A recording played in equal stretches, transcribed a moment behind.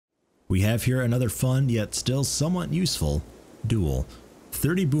we have here another fun yet still somewhat useful duel.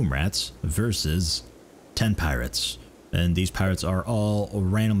 30 Boomrats versus 10 pirates. And these pirates are all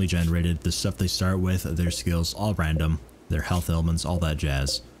randomly generated. The stuff they start with, their skills, all random. Their health elements, all that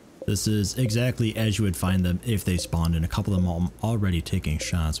jazz. This is exactly as you would find them if they spawned, and a couple of them already taking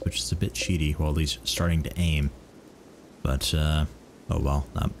shots, which is a bit cheaty, or at least starting to aim. But, oh well,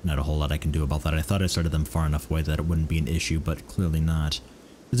 not a whole lot I can do about that. I thought I started them far enough away that it wouldn't be an issue, but clearly not.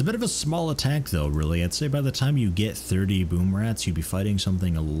 It's a bit of a small attack though, really. I'd say by the time you get 30 Boomrats, you'd be fighting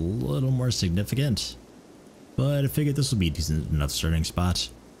something a little more significant. But I figured this would be a decent enough starting spot.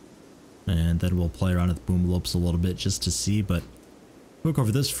 And then we'll play around with boom lopes a little bit just to see, but we'll go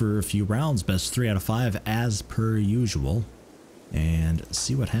over this for a few rounds, best 3 out of 5 as per usual, and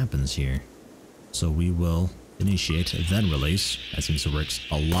see what happens here. So we will initiate, then release. That seems to work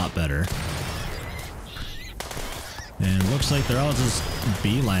a lot better. And looks like they're all just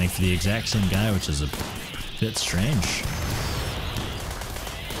beelining for the exact same guy, which is a bit strange.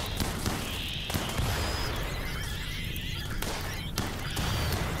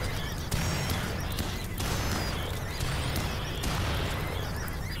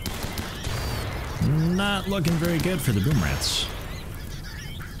 Not looking very good for the Boomrats.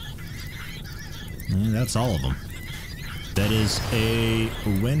 And that's all of them. That is a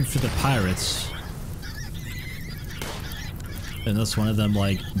win for the pirates. Unless one of them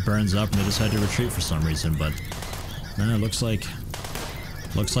like burns up and they decide to retreat for some reason, but it looks like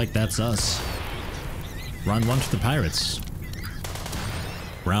that's us. Round 1 for the pirates.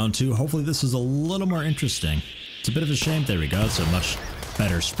 Round 2, hopefully this is a little more interesting. It's a bit of a shame. There we go. It's a much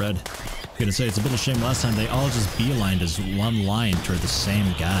better spread. I'm gonna say it's a bit of a shame last time they all just beelined as one line toward the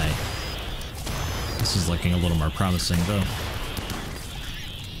same guy. This is looking a little more promising though.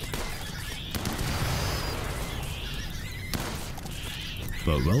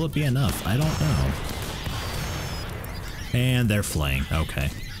 But will it be enough? I don't know. And they're flaying.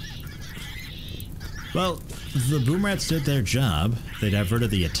 Okay. Well, the Boomrats did their job. They diverted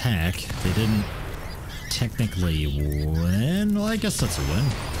the attack. They didn't technically win. Well, I guess that's a win.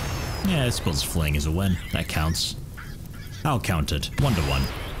 Yeah, I suppose flaying is a win. That counts. I'll count it. 1 to 1.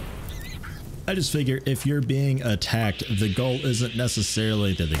 I just figure if you're being attacked, the goal isn't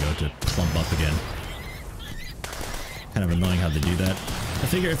necessarily that they go to clump up again. Kind of annoying how they do that. I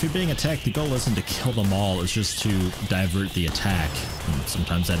figure if you're being attacked, the goal isn't to kill them all, it's just to divert the attack. And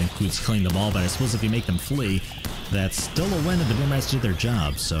sometimes that includes killing them all, but I suppose if you make them flee, that's still a win and the Boomrats did their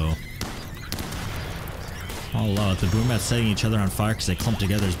job, so... I'll allow it. The Boomrats setting each other on fire because they clump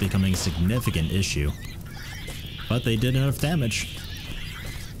together is becoming a significant issue. But they did enough damage.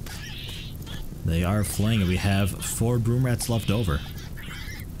 They are flaying and we have 4 Boomrats left over.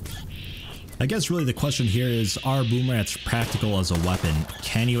 I guess really the question here is, are Boomrats practical as a weapon?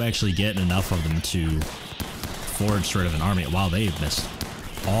 Can you actually get enough of them to forge sort of an army? Wow, they've missed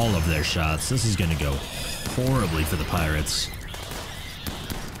all of their shots. This is going to go horribly for the pirates.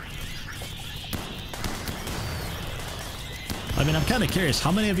 I mean, I'm kind of curious,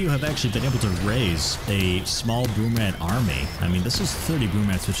 how many of you have actually been able to raise a small Boomrat army? I mean, this is 30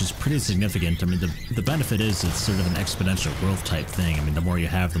 Boomrats, which is pretty significant. I mean, the benefit is it's sort of an exponential growth type thing. I mean, the more you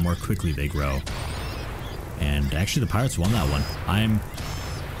have, the more quickly they grow. And actually, the pirates won that one. I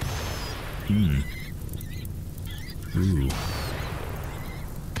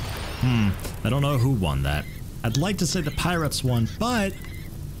don't know who won that. I'd like to say the pirates won, but...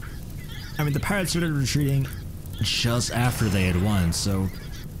 I mean, the pirates started retreating just after they had won, so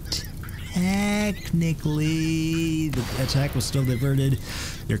technically the attack was still diverted.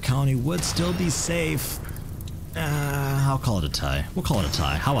 Your colony would still be safe. I'll call it a tie. We'll call it a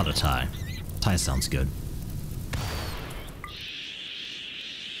tie. How about a tie? Tie sounds good.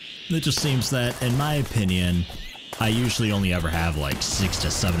 It just seems that, in my opinion, I usually only ever have like 6 to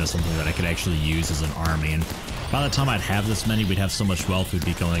 7 or something that I could actually use as an army, and by the time I'd have this many, we'd have so much wealth we'd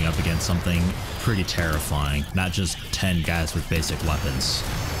be going up against something pretty terrifying. Not just 10 guys with basic weapons.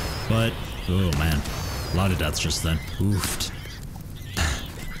 But, oh man, a lot of deaths just then. Oofed.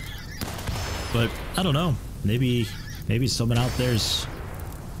 But, I don't know. Maybe someone out there's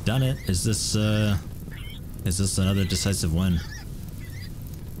done it. Is this another decisive win?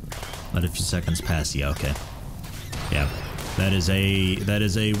 Let a few seconds pass. Yeah, okay. Yeah, that is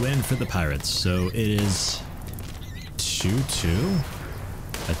a win for the pirates. So it is 2-2?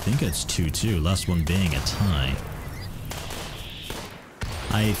 I think it's 2-2, last one being a tie.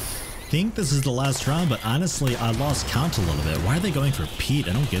 I think this is the last round, but honestly, I lost count a little bit. Why are they going for Pete?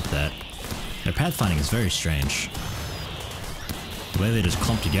 I don't get that. Their pathfinding is very strange. The way they just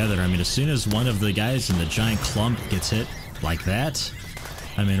clump together, I mean, as soon as one of the guys in the giant clump gets hit like that,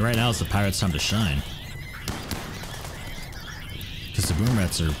 I mean, right now it's the pirates' time to shine. Because the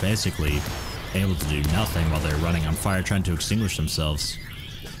Boomrats are basically able to do nothing while they're running on fire trying to extinguish themselves.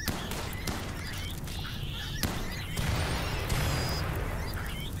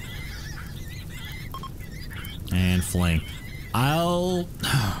 And fling. Oh,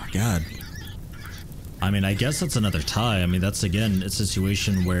 God. I mean, I guess that's another tie. I mean, that's again a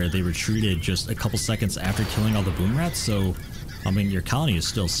situation where they retreated just a couple seconds after killing all the Boomrats, so, I mean, your colony is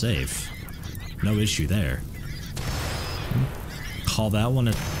still safe. No issue there. Call that one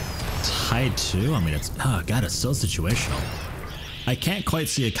a tie too? I mean, it's, oh God, it's so situational. I can't quite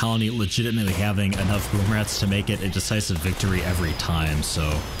see a colony legitimately having enough Boomrats to make it a decisive victory every time,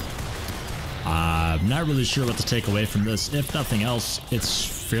 so I'm not really sure what to take away from this. If nothing else, it's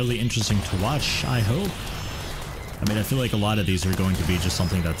fairly interesting to watch, I hope. I mean, I feel like a lot of these are going to be just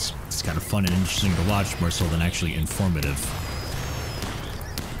something that's kind of fun and interesting to watch, more so than actually informative.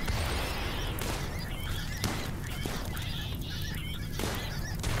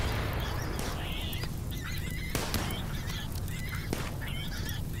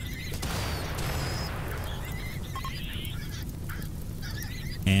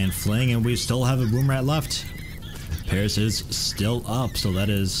 And fling, and we still have a Boomrat left. Paris is still up, so that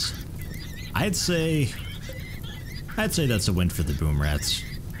is, I'd say that's a win for the Boomrats.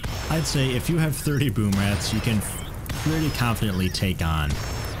 I'd say if you have 30 Boomrats, you can pretty confidently take on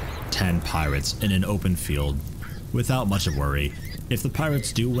 10 pirates in an open field without much of worry. If the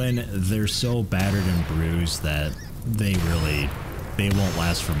pirates do win, they're so battered and bruised that they won't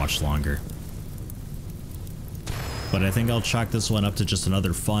last for much longer. But I think I'll chalk this one up to just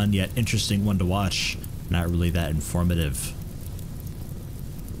another fun yet interesting one to watch. Not really that informative.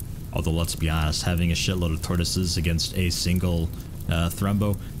 Although, let's be honest, having a shitload of tortoises against a single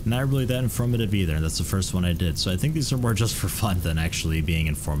Thrumbo, not really that informative either. That's the first one I did. So I think these are more just for fun than actually being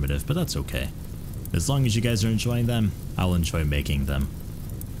informative, but that's okay. As long as you guys are enjoying them, I'll enjoy making them.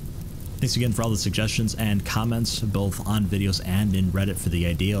 Thanks again for all the suggestions and comments, both on videos and in Reddit for the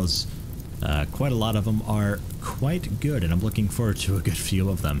ideas. Quite a lot of them are quite good, and I'm looking forward to a good few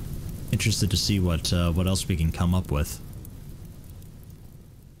of them. Interested to see what else we can come up with.